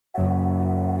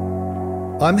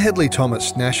I'm Hedley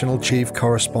Thomas, National Chief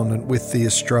Correspondent with The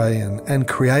Australian and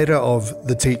creator of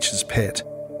The Teacher's Pet.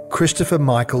 Christopher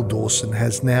Michael Dawson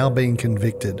has now been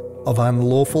convicted of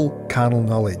unlawful carnal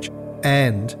knowledge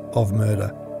and of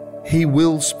murder. He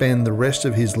will spend the rest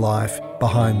of his life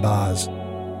behind bars.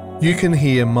 You can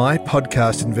hear my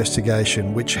podcast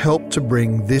investigation, which helped to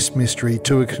bring this mystery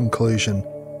to a conclusion.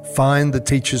 Find The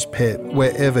Teacher's Pet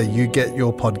wherever you get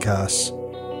your podcasts.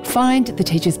 Find The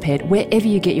Teacher's Pet wherever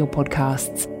you get your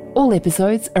podcasts. All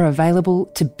episodes are available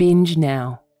to binge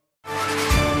now.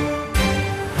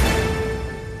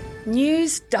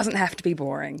 News doesn't have to be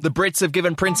boring. The Brits have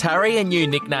given Prince Harry a new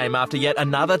nickname after yet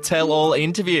another tell-all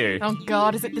interview. Oh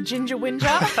God, is it the Ginger Whinger?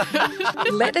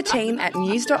 Let the team at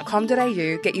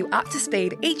news.com.au get you up to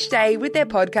speed each day with their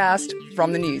podcast,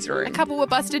 From the Newsroom. A couple were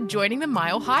busted joining the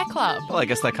Mile High Club. Well, I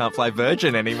guess they can't fly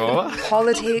Virgin anymore.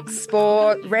 Politics,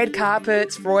 sport, red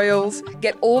carpets, royals.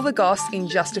 Get all the goss in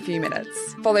just a few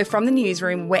minutes. Follow From the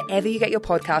Newsroom wherever you get your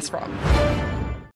podcasts from.